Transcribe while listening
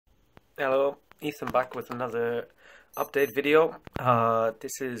Hello, Ethan back with another update video.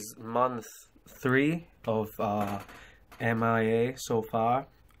 This is month 3 of MIA so far,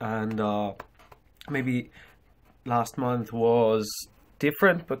 and maybe last month was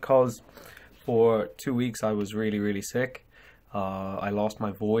different because for 2 weeks I was really sick. I lost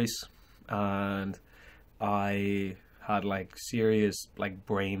my voice and I had like serious like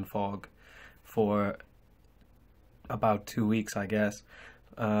brain fog for about 2 weeks, I guess.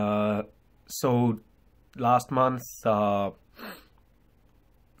 So last month, for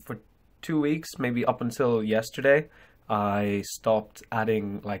 2 weeks, maybe up until yesterday, I stopped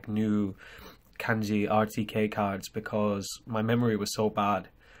adding like new kanji RTK cards because my memory was so bad.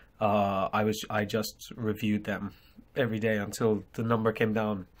 I just reviewed them every day until the number came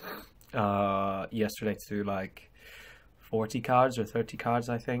down yesterday to like 40 cards or 30 cards,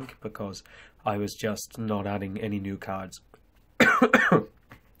 I think, because I was just not adding any new cards.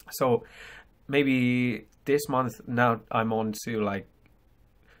 So maybe this month now I'm on to like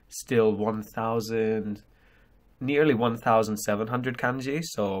still 1000, nearly 1700 kanji.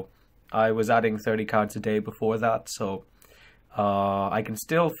 So I was adding 30 cards a day before that. So I can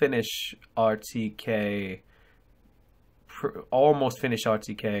still finish RTK, almost finish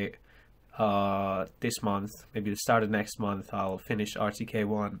RTK this month. Maybe the start of next month I'll finish RTK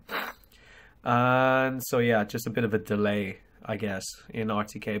 1. And so yeah, just a bit of a delay, I guess, in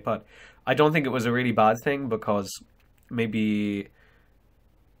RTK, but I don't think it was a really bad thing because maybe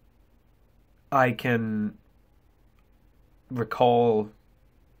I can recall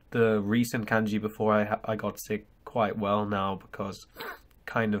the recent kanji before I got sick quite well now because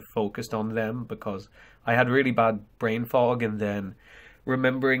kind of focused on them because I had really bad brain fog, and then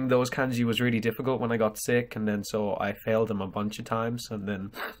remembering those kanji was really difficult when I got sick, and then so I failed them a bunch of times, and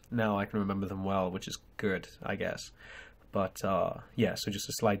then now I can remember them well, which is good, I guess. But yeah, so just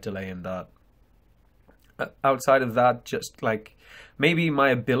a slight delay in that. Outside of that, just like maybe my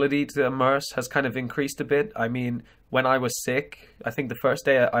ability to immerse has kind of increased a bit. I mean, when I was sick, I think the first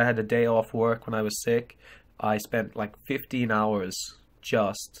day I had a day off work when I was sick, I spent like 15 hours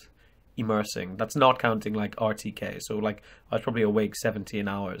just immersing. That's not counting like RTK. So like I was probably awake 17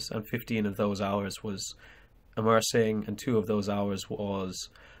 hours, and 15 of those hours was immersing, and 2 of those hours was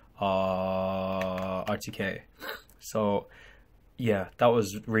RTK. So yeah, that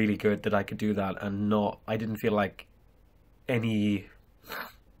was really good that I could do that, and I didn't feel like any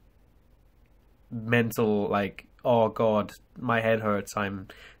mental like, oh god, my head hurts,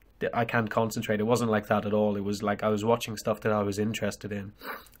 I can't concentrate. It wasn't like that at all. It was like I was watching stuff that I was interested in.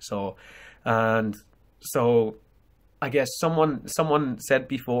 So, and so I guess someone said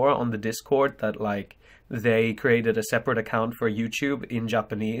before on the Discord that like they created a separate account for YouTube in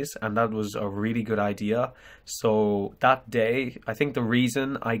Japanese, and that was a really good idea. So that day, I think the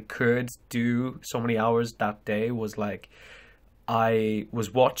reason I could do so many hours that day was like I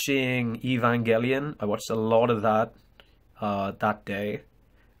was watching Evangelion. I watched a lot of that that day.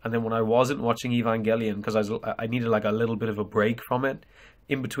 And then when I wasn't watching Evangelion, because I needed like a little bit of a break from it,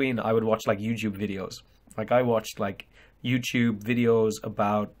 in between I would watch like YouTube videos. Like I watched like YouTube videos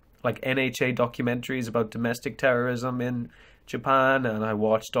about like NHA documentaries about domestic terrorism in Japan, and I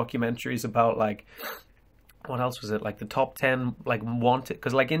watched documentaries about like what else was it, like the top 10 like wanted,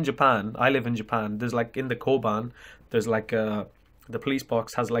 because like in Japan, I live in Japan, there's like in the Koban, there's like the police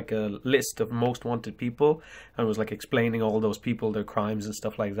box has like a list of most wanted people, and it was like explaining all those people, their crimes and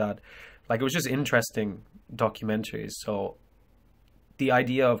stuff like that. Like it was just interesting documentaries. So the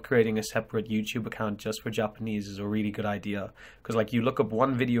idea of creating a separate YouTube account just for Japanese is a really good idea, because like you look up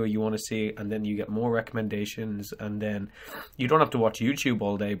one video you want to see, and then you get more recommendations, and then you don't have to watch YouTube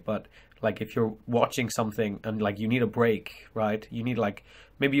all day. But like if you're watching something and like you need a break, right? You need like,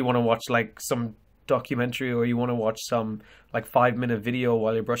 maybe you want to watch like some documentary, or you want to watch some like 5-minute video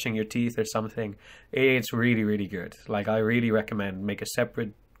while you're brushing your teeth or something. It's really good. Like I really recommend make a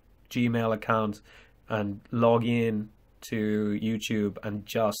separate Gmail account and log in to YouTube and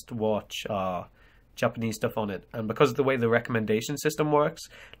just watch Japanese stuff on it. And because of the way the recommendation system works,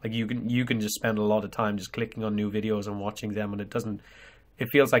 like you can just spend a lot of time just clicking on new videos and watching them, and it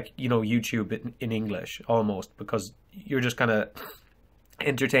feels like, you know, YouTube in English almost, because you're just kind of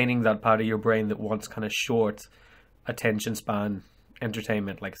entertaining that part of your brain that wants kind of short attention span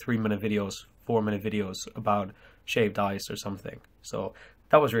entertainment, like 3-minute videos, 4-minute videos about shaved ice or something. So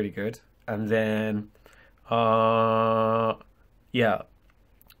that was really good. And then yeah,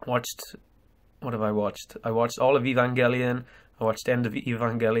 watched, what have I watched? I watched all of Evangelion. I watched End of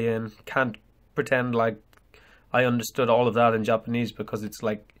Evangelion. Can't pretend like I understood all of that in Japanese because it's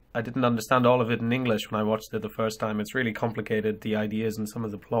like I didn't understand all of it in English when I watched it the first time. It's really complicated. The ideas and some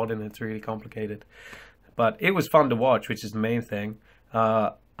of the plot in it's really complicated. But it was fun to watch, which is the main thing.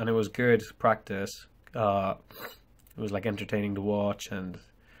 And it was good practice. It was like entertaining to watch, and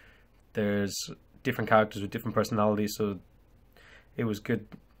there's different characters with different personalities, so it was good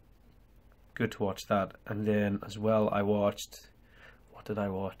to watch that. And then as well, I watched, what did I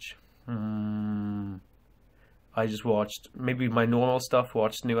watch? I just watched maybe my normal stuff,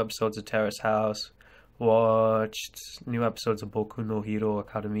 watched new episodes of Terrace House, watched new episodes of Boku no Hero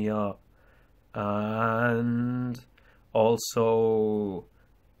Academia, and also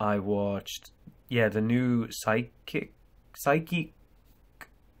I watched, the new Psychic,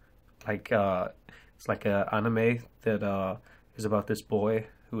 like, it's like a anime that is about this boy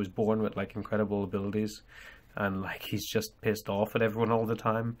who was born with like incredible abilities, and like he's just pissed off at everyone all the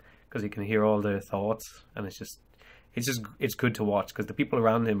time because he can hear all their thoughts, and it's good to watch because the people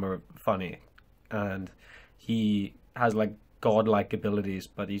around him are funny, and he has like godlike abilities,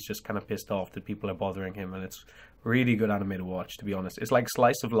 but he's just kind of pissed off that people are bothering him, and it's really good anime to watch, to be honest. It's like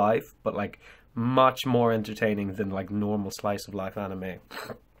slice of life, but like much more entertaining than like normal slice of life anime.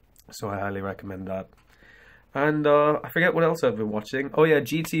 So I highly recommend that. And I forget what else I've been watching. Oh yeah,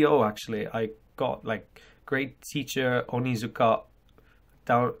 GTO actually. I got like Great Teacher Onizuka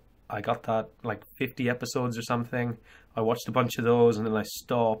down. I got that like 50 episodes or something. I watched a bunch of those and then I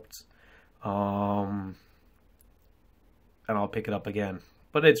stopped. And I'll pick it up again.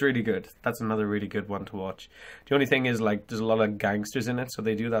 But it's really good. That's another really good one to watch. The only thing is like there's a lot of gangsters in it, so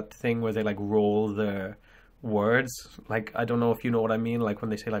they do that thing where they like roll their words. Like, I don't know if you know what I mean, like when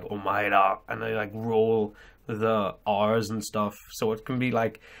they say like Omaira and they like roll the R's and stuff. So it can be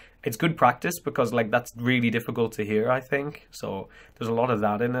like, it's good practice because like that's really difficult to hear, I think. So there's a lot of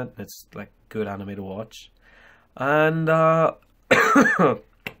that in it. It's like good anime to watch. And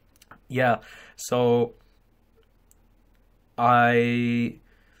yeah, so I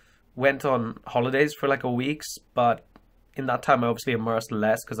went on holidays for like a week, but in that time I obviously immersed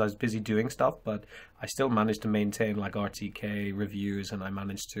less because I was busy doing stuff, but I still managed to maintain like RTK reviews, and I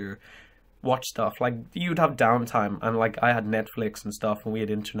managed to watch stuff. Like, you'd have downtime, and like I had Netflix and stuff, and we had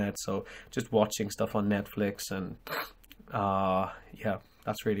internet, so just watching stuff on Netflix, and yeah,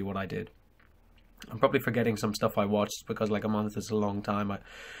 that's really what I did. I'm probably forgetting some stuff I watched because like a month is a long time. I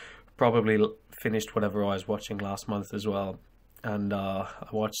probably finished whatever I was watching last month as well. And I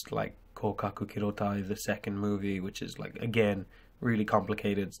watched like Kokaku Kirotai, the second movie, which is like, again, really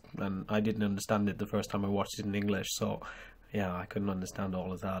complicated, and I didn't understand it the first time I watched it in English, so yeah, I couldn't understand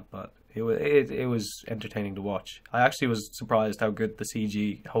all of that, but it was entertaining to watch. I actually was surprised how good the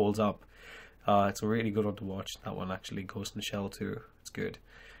CG holds up. It's a really good one to watch. That one actually, Ghost in the Shell too. It's good.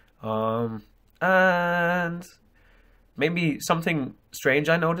 And maybe something strange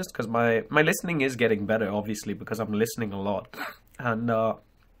I noticed, because my listening is getting better, obviously, because I'm listening a lot. And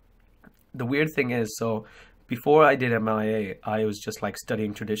the weird thing is, so before I did MIA, I was just like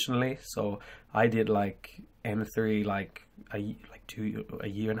studying traditionally. So I did like M3 like a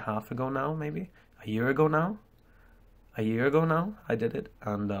year and a half ago now, maybe a year ago now I did it.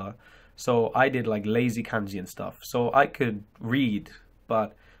 And so I did like lazy kanji and stuff, so I could read,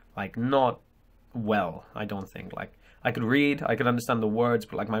 but like not well, I don't think. Like, I could read, I could understand the words,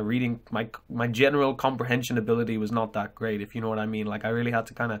 but like my reading, my general comprehension ability was not that great, if you know what I mean. Like, I really had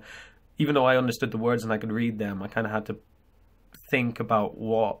to kind of, even though I understood the words and I could read them, I kind of had to think about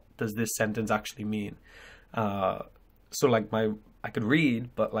what does this sentence actually mean. So like I could read,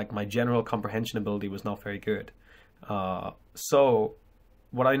 but like my general comprehension ability was not very good. So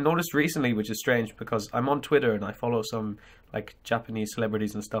what I noticed recently, which is strange because I'm on Twitter and I follow some like Japanese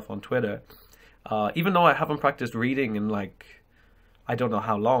celebrities and stuff on Twitter, even though I haven't practiced reading in like, I don't know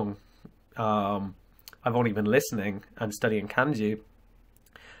how long, I've only been listening and studying kanji.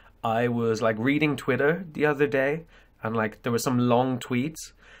 I was like reading Twitter the other day, and like there were some long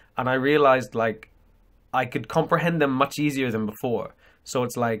tweets, and I realized like I could comprehend them much easier than before. So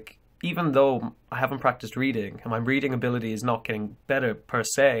it's like, even though I haven't practiced reading and my reading ability is not getting better per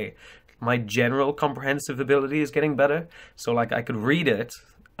se, my general comprehensive ability is getting better. So like I could read it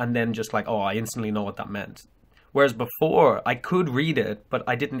and then just like, oh, I instantly know what that meant. Whereas before I could read it, but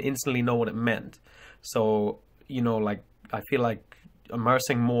I didn't instantly know what it meant. So, you know, like I feel like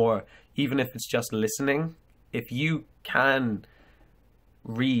immersing more, even if it's just listening, if you can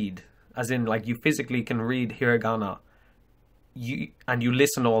read, as in like you physically can read hiragana, and you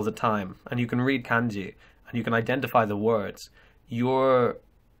listen all the time, and you can read kanji, and you can identify the words, your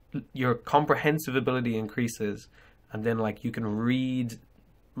comprehensive ability increases, and then like you can read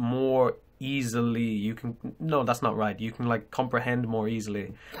more easily, no, that's not right. You can like comprehend more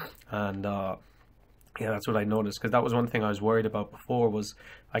easily. And yeah, that's what I noticed, because that was one thing I was worried about before, was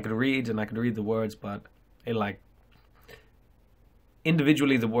I could read the words, but it like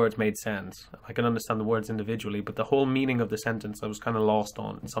individually the words made sense. I could understand the words individually, but the whole meaning of the sentence I was kind of lost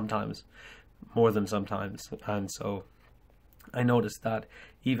on sometimes, more than sometimes. And so I noticed that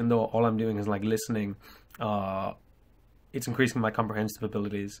even though all I'm doing is like listening, it's increasing my comprehensive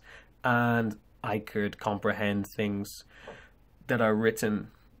abilities, and I could comprehend things that are written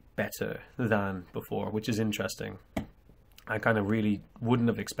better than before, which is interesting. I kind of really wouldn't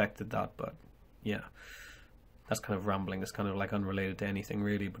have expected that, but yeah, that's kind of rambling. It's kind of like unrelated to anything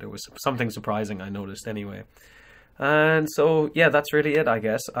really, but it was something surprising I noticed anyway. And so yeah, that's really it, I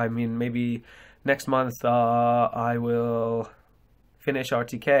guess. I mean, maybe next month I will finish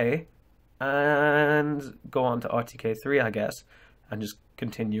RTK and go on to RTK 3, I guess, and just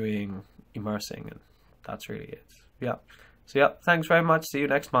continuing immersing, and that's really it. Yeah. So yeah, thanks very much. See you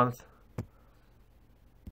next month.